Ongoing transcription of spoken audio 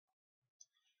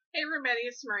Hey everybody,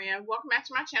 it's Maria. Welcome back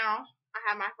to my channel. I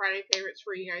have my Friday favorites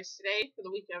for you guys today for the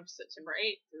week of September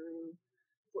 8th through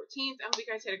 14th. I hope you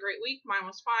guys had a great week. Mine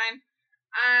was fine.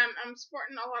 I'm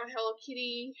sporting a lot of Hello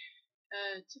Kitty.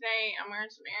 Today I'm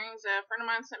wearing some earrings. A friend of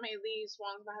mine sent me these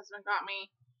ones my husband got me.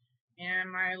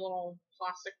 And my little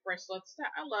plastic bracelets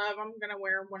that I love. I'm going to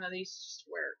wear one of these just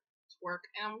to wear to work.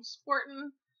 And I'm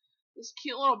sporting this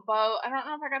cute little bow. I don't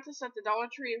know if I got this at the Dollar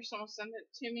Tree or someone sent it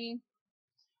to me.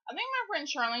 I think my friend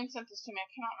Charlene sent this to me.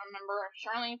 I cannot remember.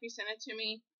 Charlene, if you sent it to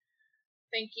me,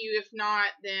 thank you. If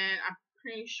not, then I'm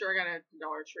pretty sure I got it at the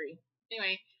Dollar Tree.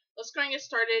 Anyway, let's go and get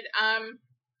started.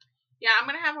 Yeah, I'm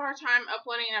going to have a hard time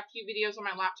uploading a few videos on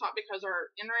my laptop because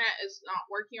our internet is not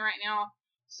working right now.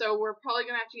 So we're probably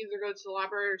going to have to either go to the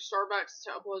library or Starbucks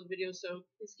to upload videos. So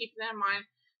please keep that in mind.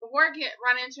 Before I get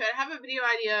right into it, I have a video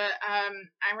idea.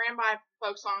 I ran by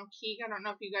folks on Keek. I don't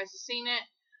know if you guys have seen it.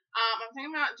 I'm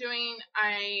thinking about doing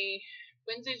a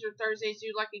Wednesdays or Thursdays,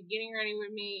 do like a getting ready with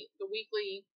me, the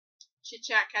weekly chit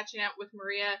chat, catching up with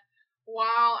Maria,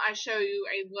 while I show you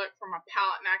a look from a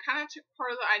palette. And I kind of took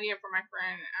part of the idea from my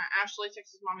friend Ashley,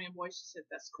 Texas Mommy and Boy. She said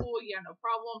that's cool, yeah, no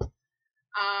problem.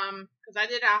 Because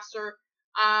I did ask her.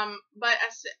 But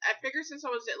I figured since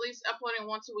I was at least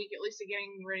uploading once a week, at least a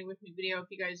getting ready with me video,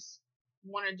 if you guys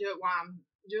want to do it while I'm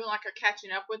doing like a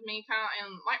catching up with me kind of,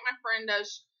 and like my friend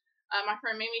does. My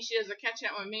friend Mimi, she does a catching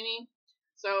up with Mimi.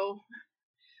 So,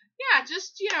 yeah,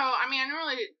 just, I mean, I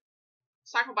normally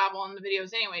cycle Bible on the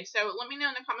videos anyway. So, let me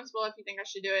know in the comments below if you think I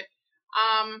should do it.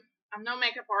 I'm no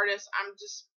makeup artist. I'm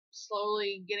just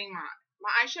slowly getting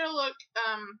my eyeshadow look.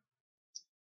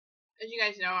 As you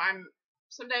guys know,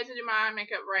 some days I do my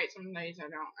makeup right, some days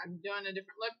I don't. I'm doing a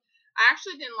different look. I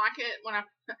actually didn't like it when I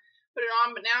put it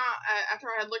on, but now after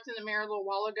I had looked in the mirror a little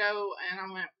while ago and I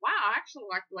went, wow, I actually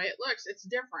like the way it looks. It's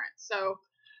different. So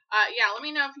yeah, let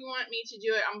me know if you want me to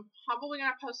do it. I'm probably going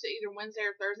to post it either Wednesday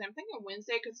or Thursday. I'm thinking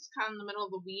Wednesday because it's kind of in the middle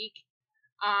of the week.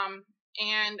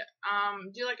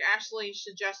 Do like Ashley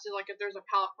suggested, like if there's a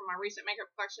palette from my recent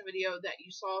makeup collection video that you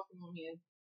saw from me to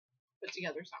put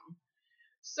together something.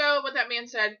 So with that being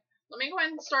said, let me go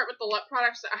ahead and start with the lip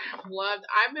products that I have loved.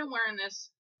 I've been wearing this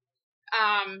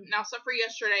now, except for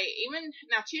yesterday,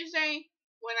 now Tuesday,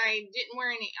 when I didn't wear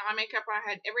any eye makeup, I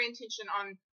had every intention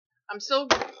on, I'm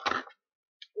still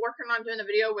working on doing a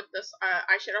video with this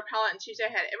eyeshadow palette, and Tuesday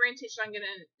I had every intention on getting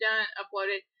it done,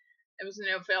 uploaded. It was a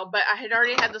no-fail, but I had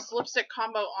already had this lipstick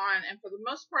combo on, and for the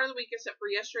most part of the week, except for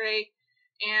yesterday,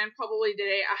 and probably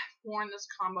today, I've worn this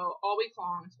combo all week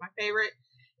long. It's my favorite.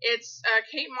 It's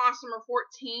Kate Moss number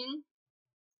 14.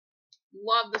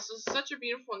 Love this. Is such a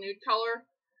beautiful nude color.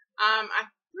 I'm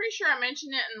pretty sure I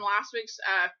mentioned it in last week's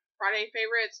Friday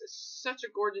favorites. It's such a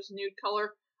gorgeous nude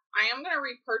color. I am going to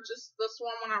repurchase this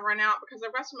one when I run out because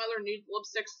I've got some other nude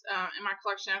lipsticks in my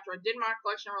collection. After I did my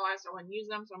collection, I realized I wouldn't use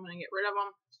them, so I'm going to get rid of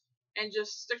them and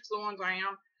just stick to the ones I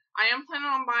am. I am planning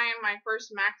on buying my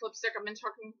first MAC lipstick. I've been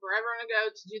talking forever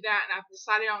ago to do that, and I've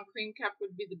decided on Cream Cup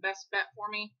would be the best bet for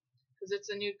me because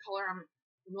it's a nude color. I'm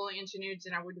really into nudes,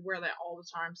 and I would wear that all the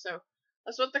time. So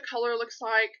that's what the color looks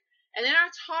like. And then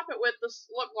I top it with this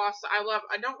lip gloss that I love.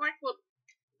 I don't like the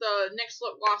NYX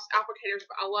lip gloss applicators,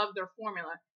 but I love their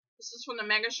formula. This is from the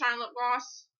Mega Shine lip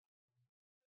gloss.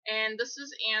 And this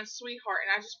is Anne's Sweetheart.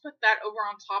 And I just put that over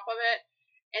on top of it.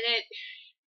 And it's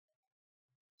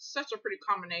such a pretty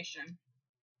combination.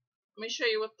 Let me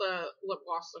show you what the lip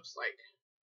gloss looks like.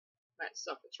 That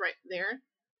stuff, it's right there.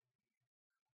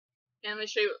 And let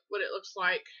me show you what it looks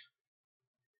like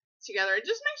together. It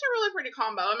just makes a really pretty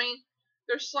combo. I mean,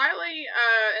 they're slightly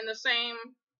in the same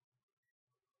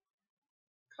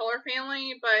color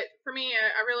family, but for me,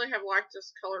 I really have liked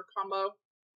this color combo.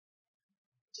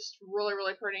 Just really,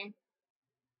 really pretty.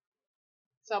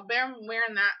 So I'm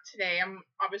wearing that today. I'm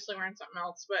obviously wearing something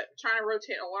else, but trying to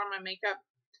rotate a lot of my makeup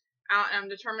out, and I'm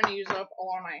determined to use up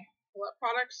all of my lip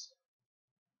products.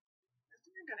 I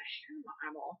think I got a hair in my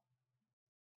eyeball.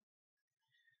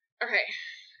 Okay.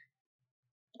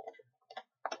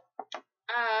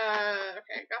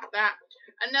 Okay, got that.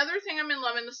 Another thing I'm in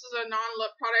loving, this is a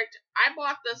non-lip product. I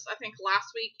bought this, I think,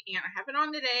 last week, and I have it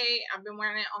on today. I've been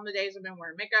wearing it on the days I've been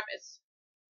wearing makeup.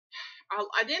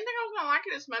 I didn't think I was going to like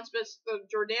it as much, but it's the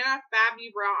Jordana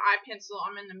Fabu Brow Eye Pencil.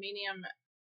 I'm in the medium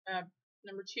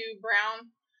number 2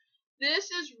 brown. This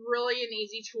is really an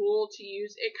easy tool to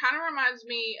use. It kind of reminds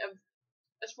me of,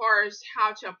 as far as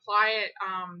how to apply it,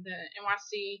 the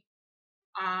NYC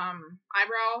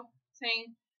eyebrow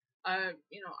thing.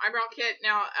 Eyebrow kit.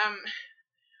 Now,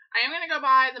 I am going to go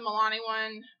buy the Milani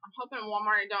one. I'm hoping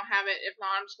Walmart don't have it. If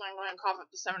not, I'm just going to go ahead and cough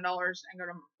up to $7 and go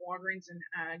to Walgreens and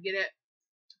get it.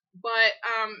 But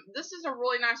this is a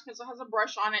really nice pencil. It has a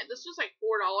brush on it. This was like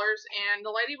 $4, and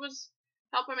the lady was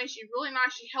helping me. She's really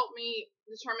nice. She helped me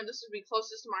determine this would be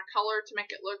closest to my color to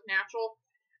make it look natural.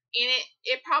 And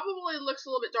it probably looks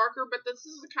a little bit darker, but this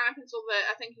is the kind of pencil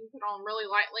that I think you can put on really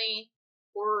lightly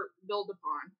or build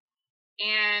upon.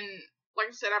 And like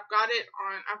I said, I've got it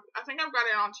on, I think I've got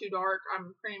it on too dark.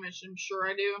 I'm sure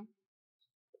I do.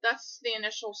 That's the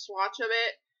initial swatch of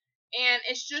it. And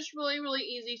it's just really, really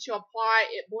easy to apply.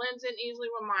 It blends in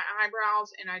easily with my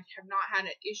eyebrows, and I have not had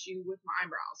an issue with my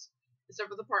eyebrows,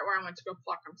 except for the part where I went to go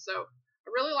pluck them. So I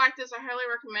really like this. I highly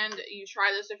recommend you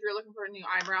try this if you're looking for a new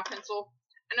eyebrow pencil.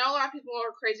 I know a lot of people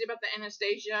are crazy about the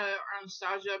Anastasia or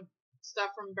Anastasia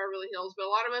stuff from Beverly Hills, but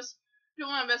a lot of us don't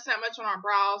want to invest that much on our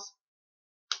brows.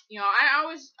 You know,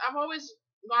 I've always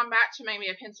gone back to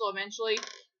maybe a pencil eventually,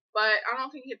 but I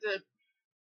don't think you have to.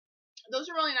 Those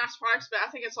are really nice products, but I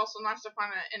think it's also nice to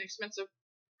find an inexpensive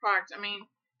product. I mean,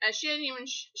 she didn't even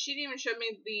show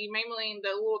me the Maybelline,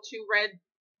 the little 2 red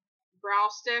brow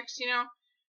sticks, you know.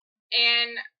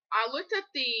 And I looked at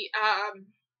the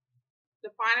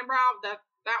Fine Brow, that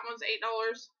one's $8.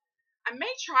 I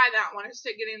may try that one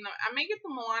instead of getting I may get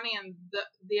the Milani and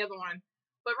the other one.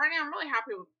 But right now I'm really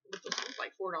happy with this one. It's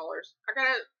like $4. I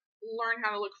gotta learn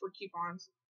how to look for coupons.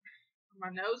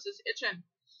 My nose is itching.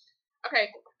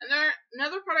 Okay,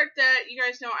 another product that you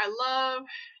guys know I love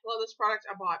this product.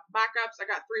 I bought backups. I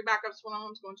got 3 backups. One of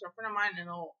them's going to a friend of mine in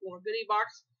a little goodie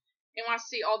box. And want to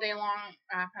see all day long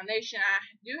foundation. I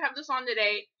do have this on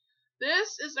today.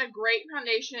 This is a great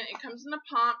foundation. It comes in a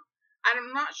pump.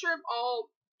 I'm not sure if all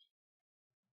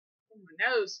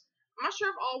I'm not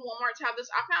sure if all Walmarts have this.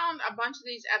 I found a bunch of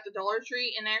these at the Dollar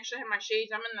Tree, and they actually have my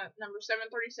shades. I'm in the number 737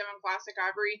 Classic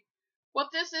Ivory. What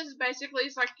this is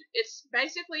basically, it's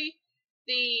basically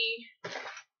the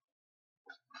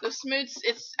smooth.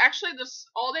 It's actually this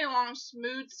all day long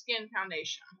smooth skin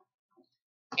foundation.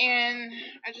 And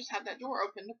I just had that door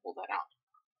open to pull that out.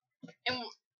 And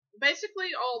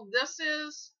basically, all this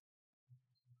is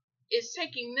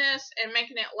taking this and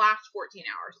making it last 14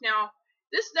 hours. Now,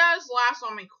 this does last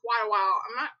on me quite a while.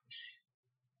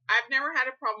 I've never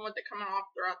had a problem with it coming off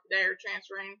throughout the day or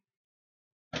transferring.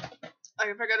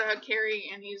 Like if I go to Carrie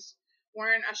and he's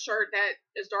wearing a shirt that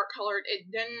is dark colored,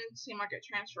 it didn't seem like it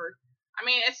transferred. I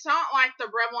mean, it's not like the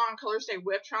Revlon Colorstay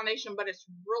Whipped Foundation, but it's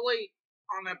really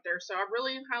on up there. So I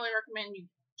really highly recommend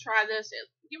you try this.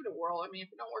 Give it a whirl. I mean,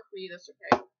 if it don't work for you, that's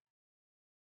okay. I'm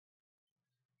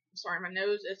sorry, my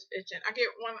nose is itching. I get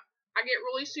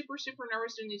really super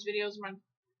nervous doing these videos.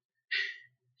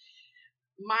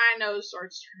 My nose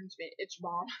starts turning to be itch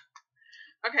bomb.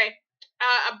 Okay,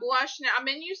 a blush. Now I've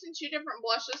been using 2 different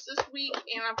blushes this week,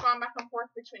 and I've gone back and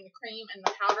forth between the cream and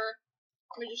the powder.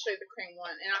 Let me just show you the cream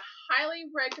one, and I highly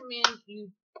recommend you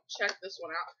check this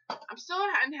one out. I'm still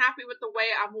unhappy with the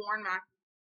way I've worn my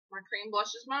cream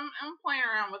blushes, but I'm playing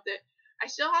around with it. I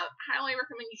still highly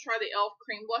recommend you try the e.l.f.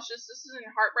 cream blushes. This is in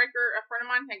Heartbreaker. A friend of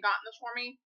mine had gotten this for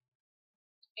me,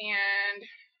 and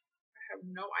I have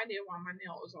no idea why my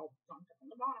nail is all dunked up on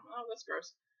the bottom. Oh, that's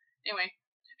gross. Anyway,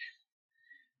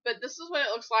 but this is what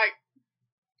it looks like,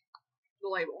 the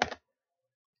label.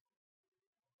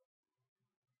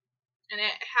 And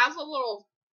it has a little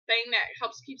thing that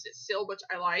helps keeps it sealed, which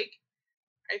I like.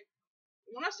 I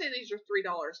want to say these are $3.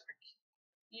 I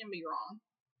can be wrong.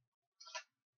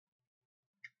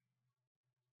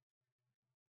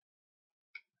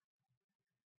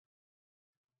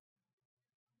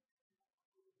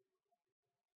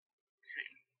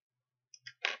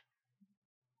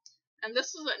 And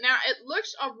this is it. Now it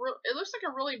looks like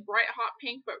a really bright hot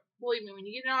pink, but believe me, when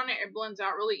you get it on it, it blends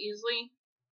out really easily.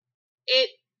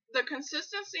 The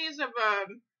consistency is of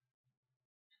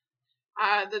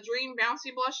the Dream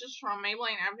Bouncy blushes from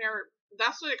Maybelline.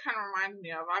 That's what it kind of reminds me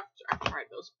of. I've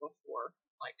tried those before.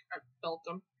 Like I've felt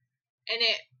them, and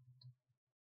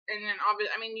then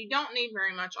obviously, I mean, you don't need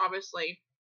very much, obviously.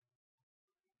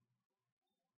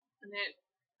 And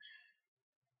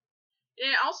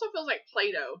it also feels like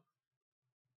Play-Doh.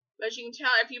 But as you can tell,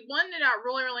 if you blend it out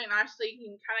really, really nicely, you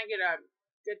can kind of get a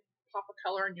good pop of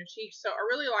color in your cheeks. So I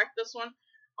really like this one.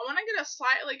 I want to get a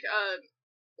slightly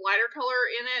lighter color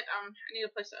in it. I need to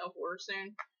place the e.l.f. order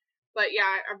soon. But yeah,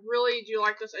 I really do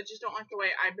like this. I just don't like the way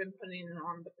I've been putting it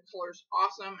on. But the color's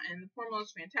awesome, and the formula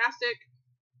is fantastic.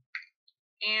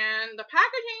 And the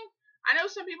packaging, I know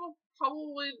some people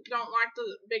probably don't like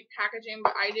the big packaging,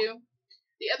 but I do.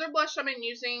 The other blush I've been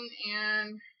using,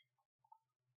 and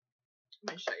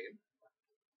let me show you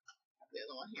the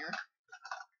other one here.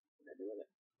 What did I do with it?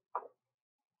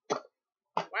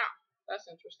 Wow, that's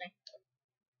interesting.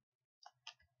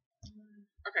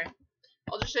 Okay,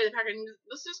 I'll just show you the packaging.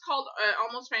 This is called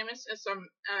Almost Famous. It's some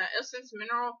Essence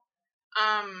Mineral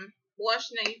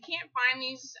blush. Now, you can't find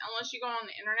these unless you go on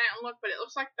the internet and look, but it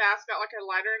looks like that. It's got like a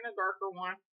lighter and a darker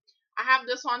one. I have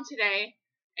this on today,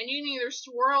 and you can either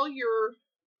swirl your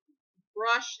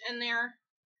brush in there,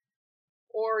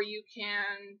 or you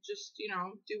can just, you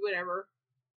know, do whatever.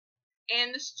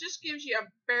 And this just gives you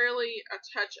barely a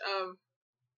touch of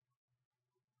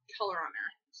color on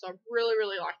there. So I really,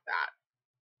 really like that.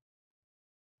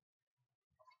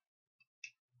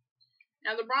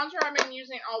 Now, the bronzer I've been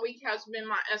using all week has been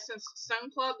my Essence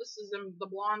Sun Club. This is the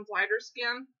Blonde Lighter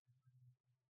Skin.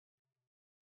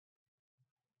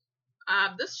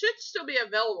 This should still be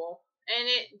available. And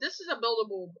this is a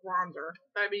buildable bronzer,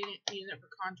 but I've been using it for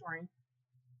contouring.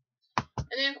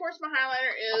 And then, of course, my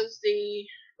highlighter is the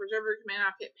Preserve Your Command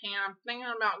Eye Fit Pan. I'm thinking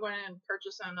about going and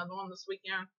purchasing another one this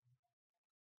weekend.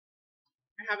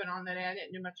 I have it on today. I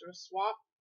didn't do much of a swipe,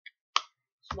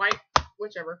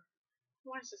 whichever.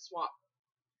 Why is it swap?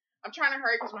 I'm trying to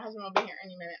hurry because my husband will be here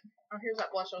any minute. Oh, here's that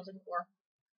blush I was looking for.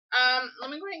 Let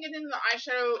me go ahead and get into the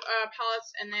eyeshadow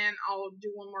palettes, and then I'll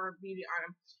do one more beauty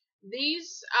item.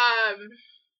 These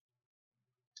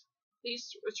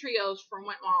trios from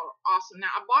Wet Mall are awesome. Now,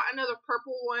 I bought another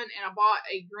purple one, and I bought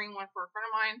a green one for a friend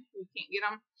of mine who can't get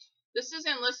them. This is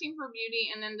Enlisting for Beauty,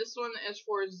 and then this one is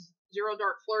for Zero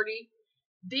Dark Flirty.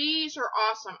 These are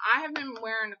awesome. I have been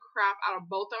wearing the crap out of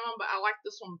both of them, but I like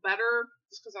this one better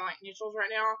just because I like neutrals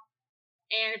right now.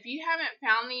 And if you haven't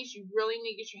found these, you really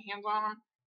need to get your hands on them.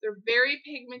 They're very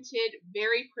pigmented,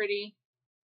 very pretty.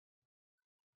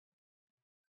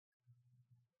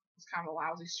 It's kind of a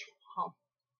lousy swab.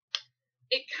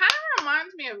 It kind of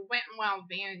reminds me of Wet n Wild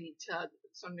Vanity to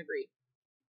some degree.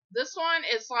 This one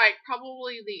is like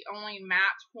probably the only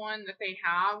matte one that they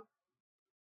have.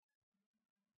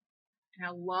 And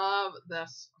I love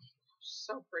this.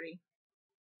 So pretty.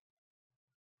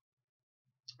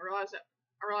 I realized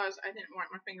I didn't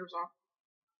wipe my fingers off.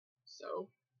 So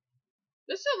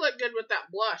this will look good with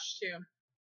that blush too.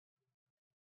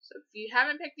 So if you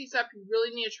haven't picked these up, you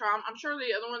really need to try them. I'm sure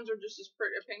the other ones are just as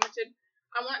pretty pigmented.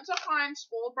 I went to find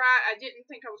Spoiled Brat. I didn't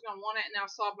think I was gonna want it, and now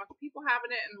I saw a bunch of people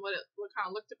having it and what kind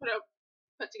of look to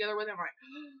put together with it. I'm like,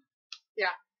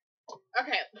 yeah.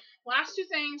 Okay, last two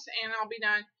things, and I'll be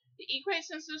done. The Equate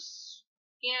Sensitive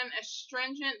Skin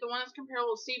Astringent, the one that's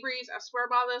comparable to Seabreeze. I swear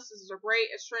by this. This is a great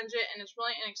astringent, and it's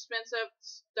really inexpensive.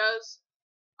 It does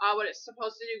what it's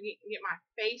supposed to do, get my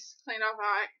face cleaned off.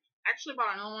 I actually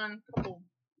bought another one a couple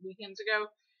weekends ago.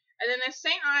 And then the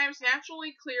St. Ives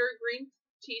Naturally Clear Green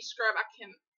Tea Scrub.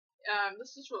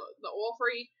 This is the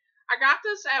oil-free. I got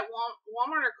this at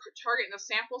Walmart or Target in a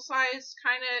sample size,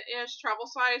 kind of ish, travel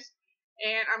size.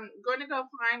 And I'm going to go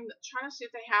trying to see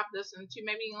if they have this, and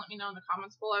maybe you can let me know in the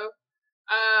comments below.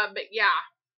 But yeah,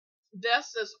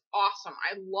 this is awesome.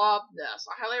 I love this.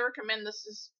 I highly recommend this.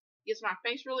 Gets my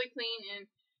face really clean, and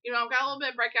you know, I've got a little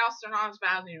bit of breakouts. They're not as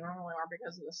bad as they normally are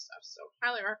because of this stuff. So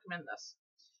highly recommend this.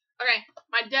 Okay,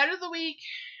 my dead of the week.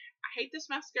 I hate this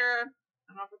mascara.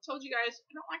 I don't know if I told you guys.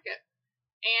 I don't like it.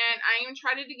 And I even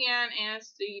tried it again, and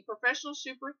it's the Professional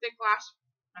Super Thick Lash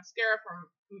Mascara from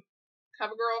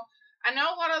CoverGirl. I know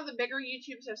a lot of the bigger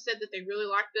YouTubers have said that they really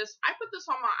like this. I put this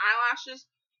on my eyelashes.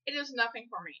 It does nothing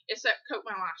for me except coat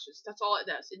my lashes. That's all it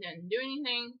does. It didn't do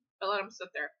anything but let them sit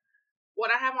there.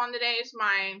 What I have on today is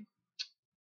my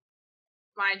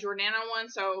Jordana one.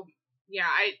 So yeah,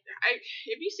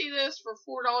 if you see this for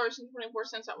 $4.24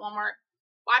 at Walmart,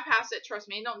 bypass it. Trust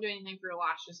me, it don't do anything for your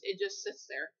lashes. It just sits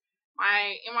there.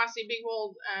 My NYC Big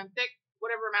Bold Thick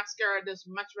whatever mascara does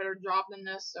a much better job than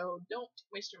this. So don't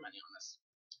waste your money on this.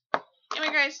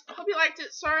 Anyway, guys, hope you liked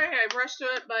it. Sorry I rushed to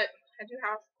it, but I do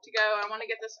have to go. I want to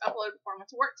get this uploaded before I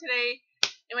went to work today.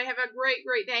 Anyway, have a great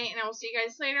day, and I will see you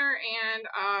guys later. And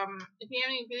if you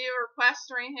have any video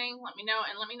requests or anything, let me know.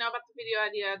 And let me know about the video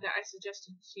idea that I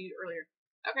suggested to you earlier.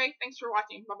 Okay, thanks for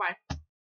watching. Bye-bye.